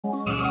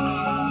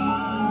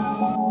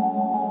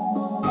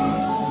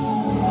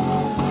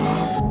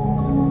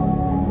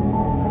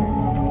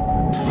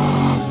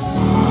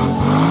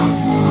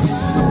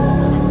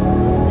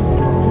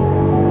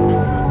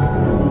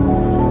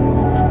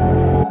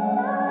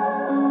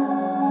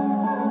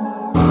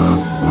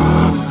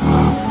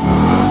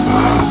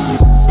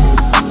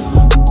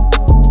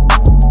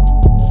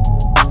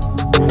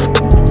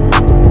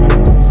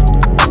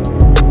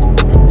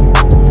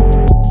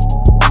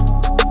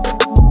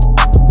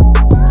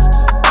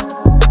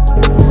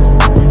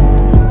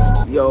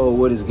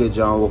What is good,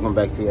 y'all? Welcome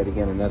back to yet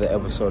again another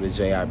episode of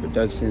JI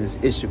Productions.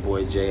 It's your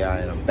boy JI,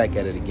 and I'm back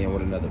at it again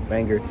with another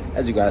banger.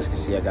 As you guys can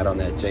see, I got on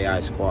that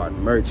JI Squad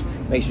merch.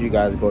 Make sure you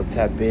guys go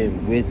tap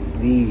in with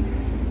the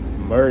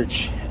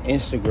merch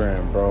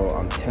Instagram, bro.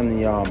 I'm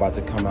telling y'all, I'm about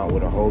to come out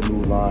with a whole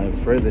new line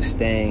for the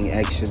Mustang,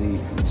 actually.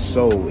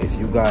 So if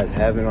you guys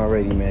haven't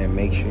already, man,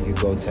 make sure you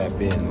go tap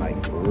in.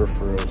 Like, for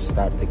real,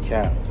 stop the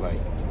cap. Like,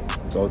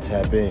 go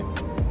tap in.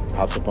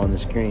 Pops up on the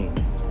screen.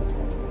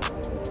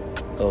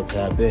 Go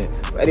tap in.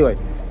 But anyway,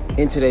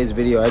 in today's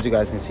video, as you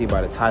guys can see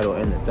by the title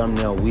and the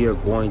thumbnail, we are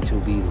going to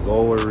be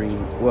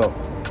lowering, well,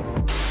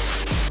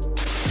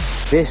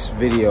 this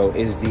video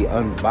is the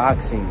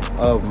unboxing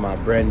of my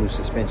brand new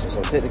suspension.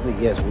 So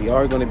technically, yes, we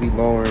are going to be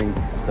lowering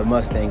the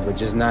Mustang, but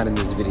just not in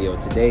this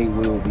video. Today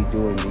we will be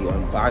doing the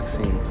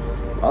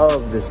unboxing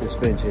of the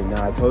suspension.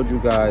 Now, I told you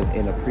guys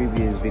in a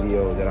previous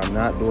video that I'm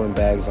not doing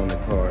bags on the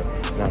car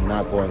and I'm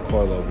not going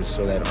coilovers,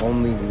 so that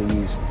only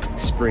leaves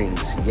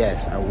springs.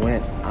 Yes, I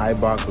went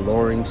Eibach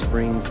lowering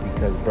springs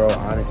because, bro,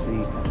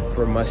 honestly,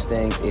 for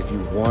Mustangs, if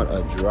you want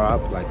a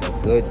drop, like a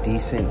good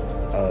decent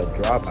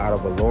drop out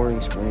of a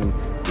lowering spring,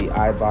 the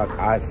Eibach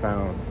I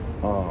found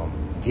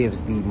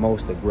gives the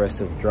most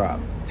aggressive drop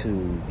to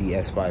the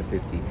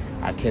S550.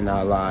 I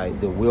cannot lie,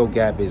 the wheel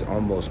gap is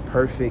almost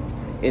perfect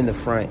in the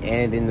front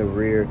and in the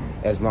rear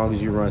as long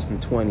as you run some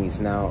 20s.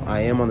 Now,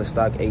 I am on the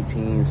stock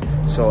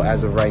 18s, so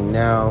as of right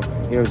now,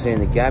 you know what I'm saying,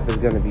 the gap is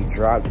going to be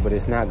dropped, but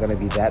it's not going to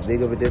be that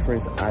big of a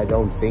difference. I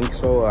don't think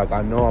so. Like,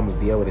 I know I'm going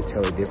to be able to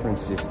tell a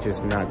difference. It's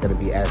just not going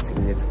to be as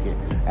significant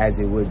as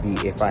it would be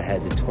if I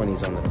had the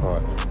 20s on the car.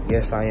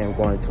 Yes, I am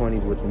going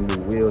 20s with the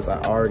new wheels.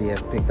 I already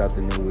have picked out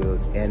the new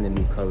wheels and the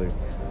new color.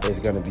 It's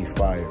going to be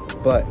fire.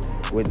 But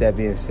with that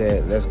being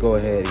said, let's go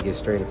ahead and get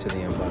straight into the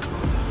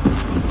unboxing.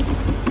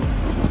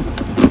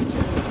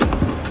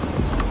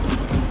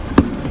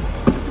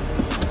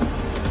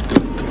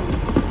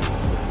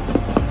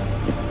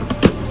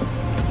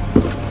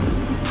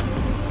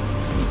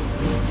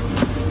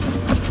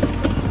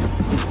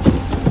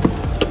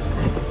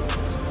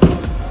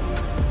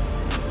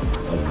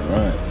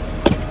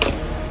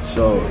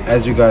 So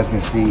as you guys can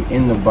see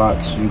in the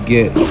box, you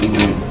get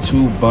the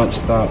 2 bump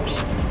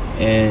stops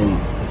and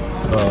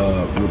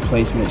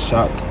replacement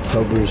shock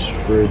covers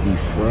for the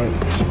front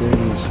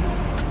springs.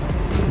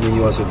 And then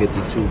you also get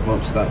the 2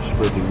 bump stops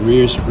for the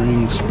rear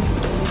springs.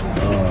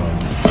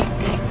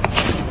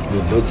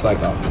 It looks like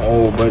a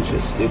whole bunch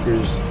of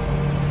stickers.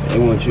 They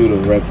want you to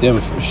rep them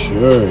for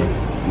sure.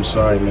 I'm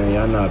sorry, man,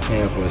 y'all not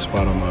paying for a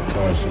spot on my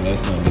car, so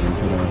that's not getting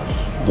put on.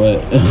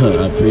 But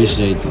I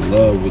appreciate the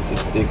love with the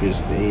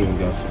stickers. They even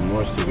got some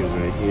more stickers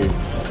right here.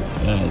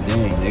 God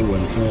dang, they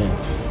wasn't playing.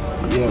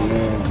 Yeah,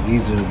 man,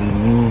 these are the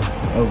new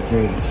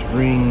upgraded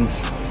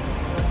springs.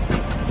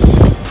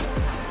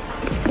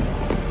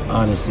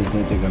 Honestly,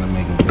 think they're gonna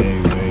make a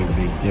very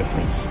big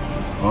difference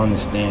on the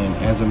stand.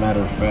 As a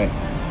matter of fact,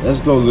 let's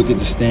go look at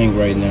the Mustang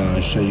right now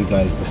and show you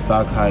guys the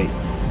stock height.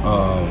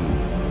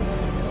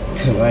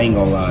 Cause I ain't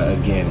gonna lie,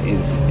 again,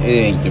 it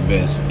ain't the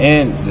best,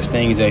 and the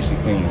Mustang is actually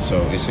clean, so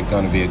it's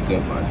gonna be a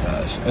good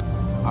montage.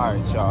 All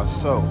right, y'all.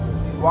 So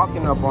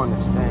walking up on the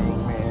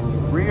Mustang, man, the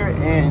rear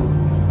end.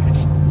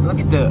 Look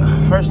at the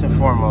first and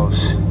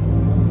foremost,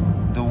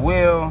 the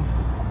wheel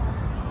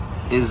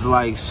is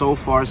like so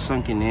far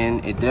sunken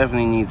in. It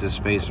definitely needs a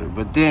spacer.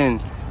 But then,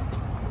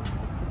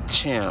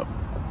 champ,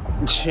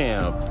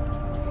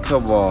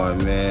 come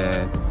on,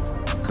 man,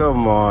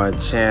 come on,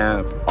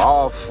 champ.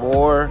 All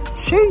 4,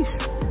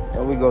 sheesh.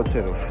 And we go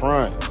to the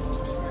front.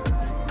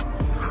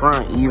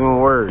 Front even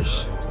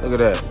worse. Look at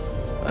that.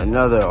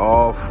 Another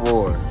all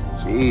 4.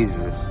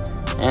 Jesus.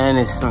 And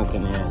it's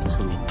sunken in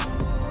too.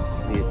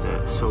 Look at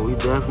that. So we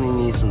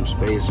definitely need some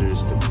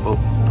spacers to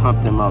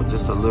pump them out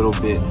just a little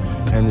bit.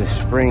 And the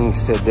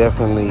springs to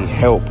definitely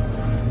help.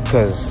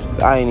 Because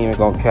I ain't even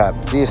gonna cap.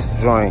 This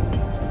joint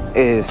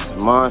is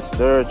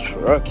monster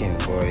trucking,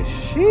 boy.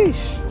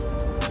 Sheesh.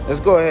 Let's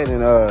go ahead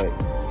and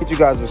hit you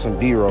guys with some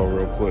B-roll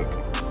real quick.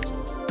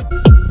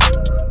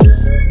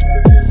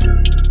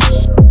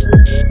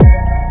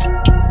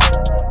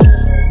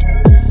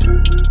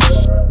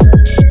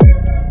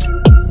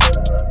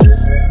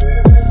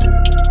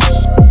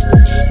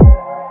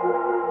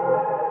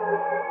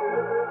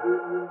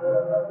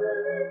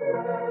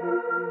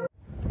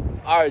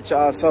 All right,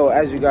 y'all, so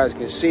as you guys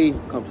can see,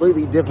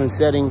 completely different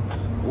setting.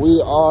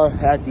 We are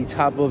at the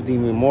top of the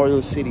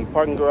Memorial City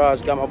parking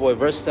garage. Got my boy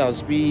Versatile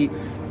Speed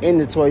in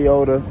the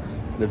Toyota.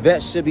 The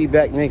vet should be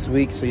back next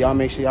week, so y'all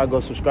make sure y'all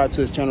go subscribe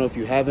to his channel if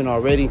you haven't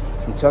already.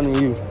 I'm telling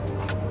you,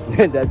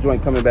 that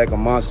joint coming back a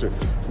monster.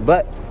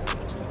 But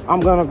I'm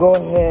gonna go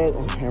ahead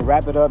and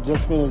wrap it up.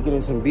 Just finished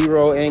getting some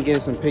B-roll and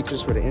getting some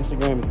pictures for the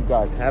Instagram. If you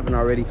guys haven't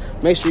already,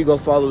 make sure you go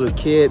follow the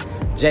kid,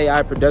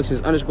 JI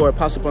Productions _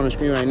 pops up on the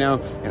screen right now.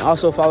 And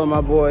also follow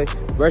my boy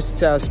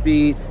Versatile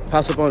Speed,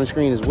 pops up on the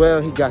screen as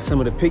well. He got some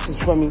of the pictures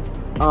for me.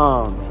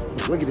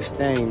 Look at this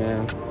thing,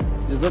 man.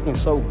 Just looking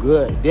so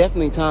good.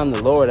 Definitely time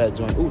to lower that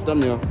joint. Ooh,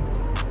 thumbnail.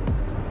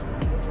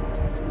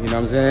 You know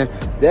what I'm saying?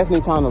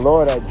 Definitely time to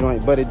lower that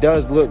joint, but it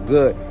does look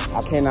good.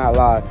 I cannot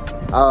lie.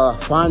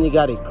 Finally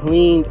got it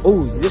cleaned.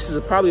 Oh, this is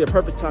probably a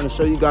perfect time to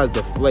show you guys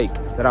the flake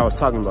that I was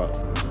talking about.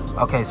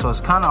 Okay, so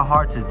it's kind of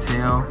hard to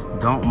tell.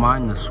 Don't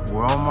mind the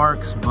swirl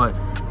marks, but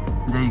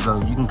there you go.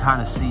 You can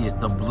kind of see it.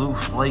 The blue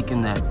flake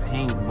in that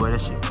paint, boy,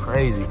 that shit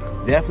crazy.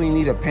 Definitely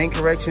need a paint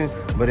correction,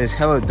 but it's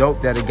hella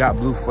dope that it got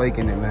blue flake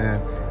in it,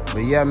 man.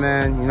 But yeah,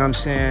 man, you know what I'm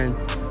saying?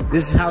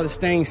 This is how this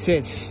thing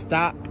sits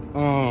stock.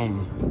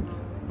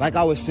 Like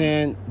I was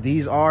saying,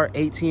 these are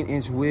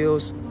 18-inch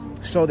wheels,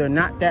 so they're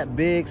not that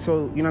big.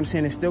 So, you know what I'm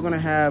saying? It's still gonna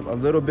have a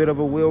little bit of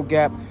a wheel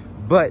gap,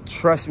 but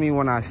trust me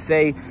when I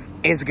say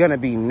it's gonna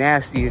be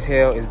nasty as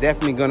hell. It's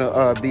definitely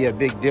gonna be a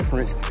big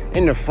difference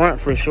in the front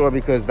for sure,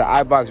 because the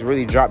eye box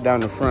really dropped down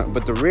the front,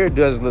 but the rear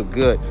does look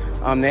good.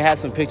 They had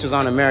some pictures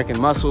on American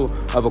Muscle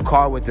of a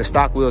car with the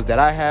stock wheels that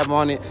I have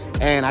on it,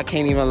 and I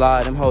can't even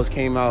lie, them hoes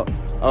came out.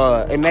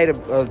 It made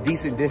a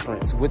decent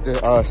difference with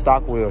the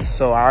stock wheels.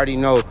 So I already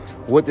know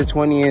what the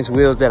 20-inch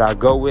wheels that I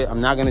go with.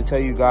 I'm not gonna tell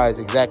you guys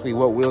exactly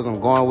what wheels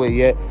I'm going with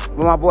yet,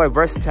 but my boy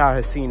Versatile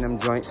has seen them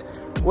joints.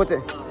 What the,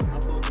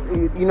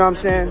 you know what I'm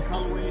saying?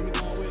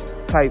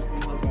 Type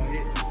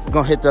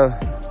gonna hit the,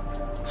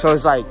 so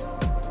it's like,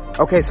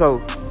 okay,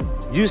 so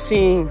you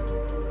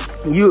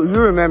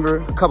remember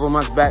a couple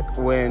months back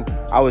when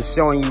I was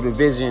showing you the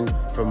vision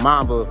for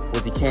Mamba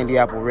with the candy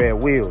apple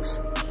red wheels,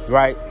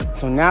 right?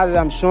 So now that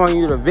I'm showing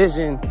you the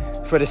vision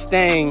for the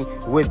Mustang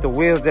with the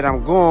wheels that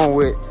I'm going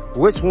with,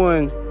 which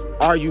one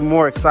are you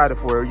more excited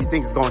for, or you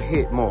think it's gonna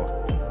hit more?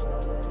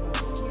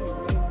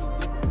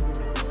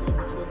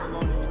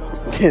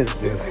 Yes,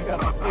 dude.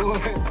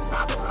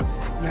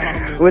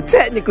 Well,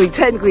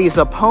 technically it's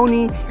a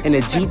Pony and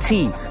a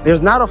GT.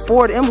 There's not a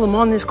Ford emblem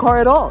on this car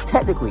at all,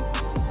 technically.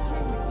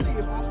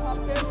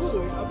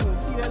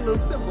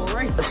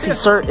 See,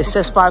 sir, it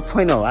says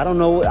 5.0. I don't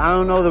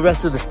know the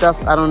rest of the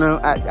stuff. I don't know.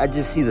 I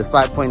just see the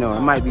 5.0.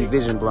 It might be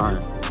vision blind.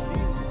 The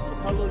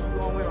color you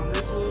going with on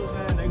this wheel,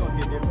 man, they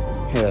gonna get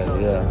different.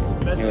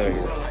 Yeah.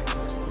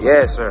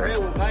 Yes, sir. Red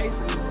was nice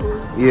and it's cool.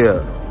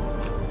 Yeah.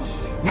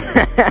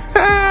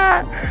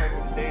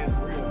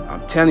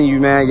 I'm telling you,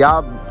 man,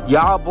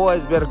 y'all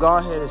boys better go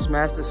ahead and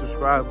smash the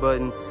subscribe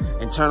button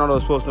and turn on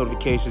those post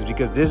notifications,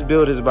 because this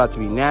build is about to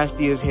be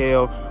nasty as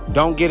hell.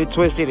 Don't get it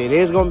twisted. It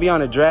is going to be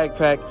on a drag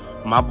pack.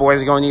 My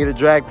boy's going to need a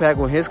drag pack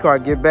when his car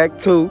get back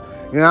too.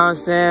 You know what I'm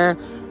saying?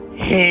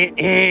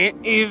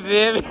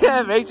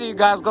 Make sure you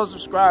guys go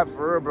subscribe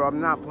for real, bro. I'm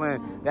not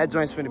playing. That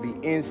joint's finna be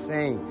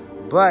insane.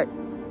 But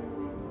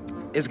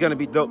it's going to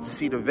be dope to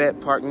see the vet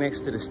parked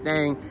next to the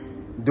Mustang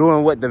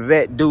doing what the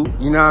vet do.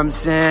 You know what I'm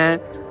saying?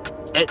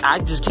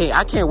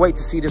 I can't wait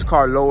to see this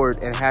car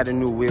lowered and have the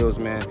new wheels,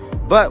 man.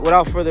 But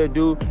without further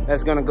ado,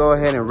 that's gonna go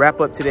ahead and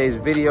wrap up today's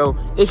video.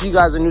 If you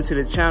guys are new to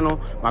the channel,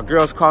 my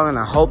girl's calling.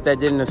 I hope that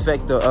didn't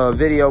affect the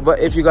video.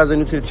 But if you guys are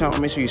new to the channel,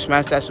 make sure you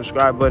smash that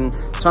subscribe button,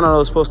 turn on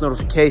those post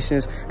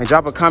notifications, and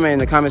drop a comment in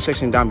the comment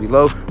section down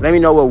below. Let me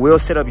know what wheel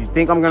setup you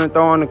think I'm gonna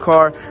throw on the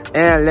car,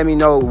 and let me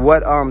know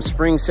what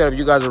spring setup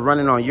you guys are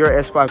running on your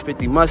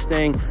S550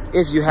 Mustang,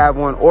 if you have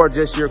one, or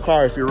just your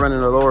car if you're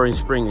running a lowering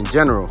spring in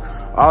general.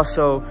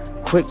 Also,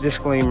 quick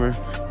disclaimer,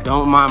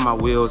 don't mind my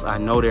wheels. I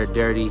know they're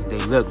dirty. They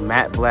look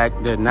matte black.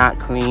 They're not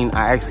clean.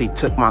 I actually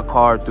took my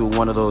car through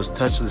one of those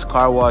touchless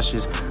car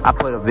washes. I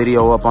put a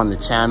video up on the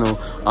channel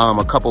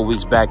a couple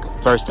weeks back.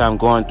 First time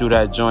going through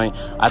that joint.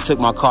 I took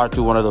my car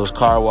through one of those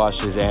car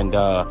washes, and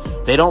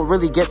they don't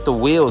really get the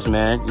wheels,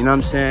 man. You know what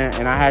I'm saying?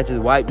 And I had to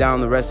wipe down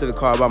the rest of the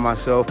car by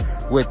myself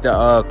with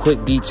the quick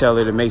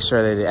detailer to make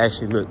sure that it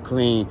actually looked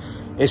clean.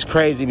 It's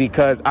crazy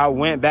because I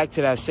went back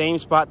to that same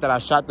spot that I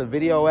shot the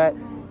video at.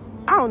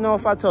 I don't know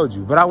if I told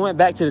you, but I went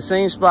back to the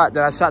same spot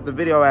that I shot the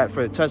video at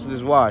for the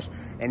touchless wash.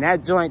 And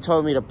that joint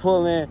told me to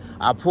pull in.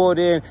 I pulled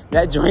in.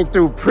 That joint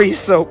threw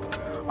pre-soap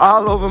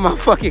all over my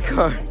fucking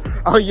car.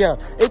 Oh, yeah.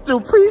 It threw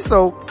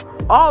pre-soap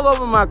all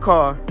over my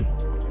car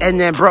and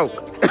then broke.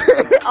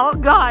 Oh,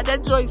 God.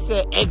 That joint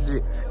said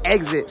exit,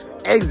 exit,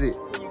 exit.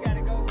 You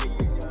gotta go when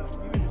you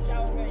in the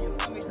shower, man. Your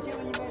stomach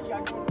killing you, man. You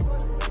gotta go to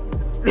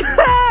the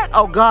toilet.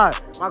 Oh, God.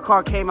 My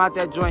car came out.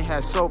 That joint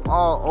had soap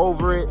all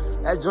over it.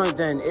 That joint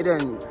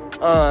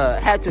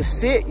had to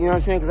sit, you know what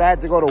I'm saying, because I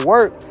had to go to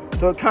work.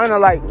 So it kind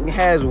of like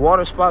has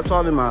water spots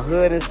all in my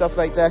hood and stuff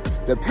like that.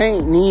 The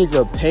paint needs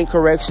a paint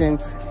correction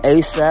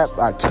ASAP.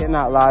 I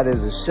cannot lie,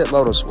 there's a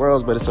shitload of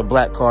swirls, but it's a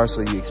black car,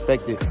 so you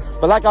expect it.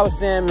 But like I was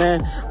saying,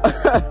 man,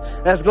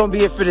 that's gonna be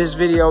it for this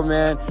video,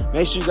 man.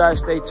 Make sure you guys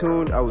stay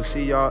tuned. I will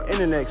see y'all in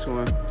the next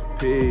one.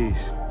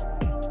 Peace.